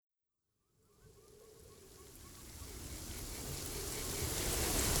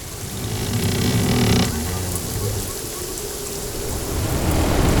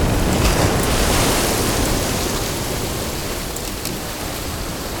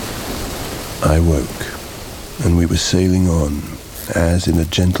I woke, and we were sailing on, as in a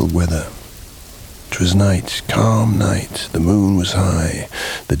gentle weather. 'Twas night, calm night, the moon was high,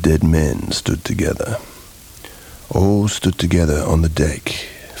 the dead men stood together. All stood together on the deck,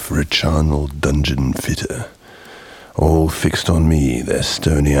 for a charnel dungeon fitter. All fixed on me their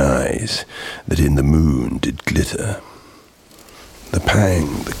stony eyes, that in the moon did glitter. The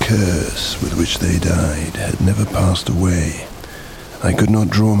pang, the curse with which they died, had never passed away. I could not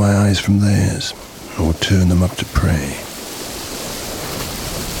draw my eyes from theirs, or turn them up to pray.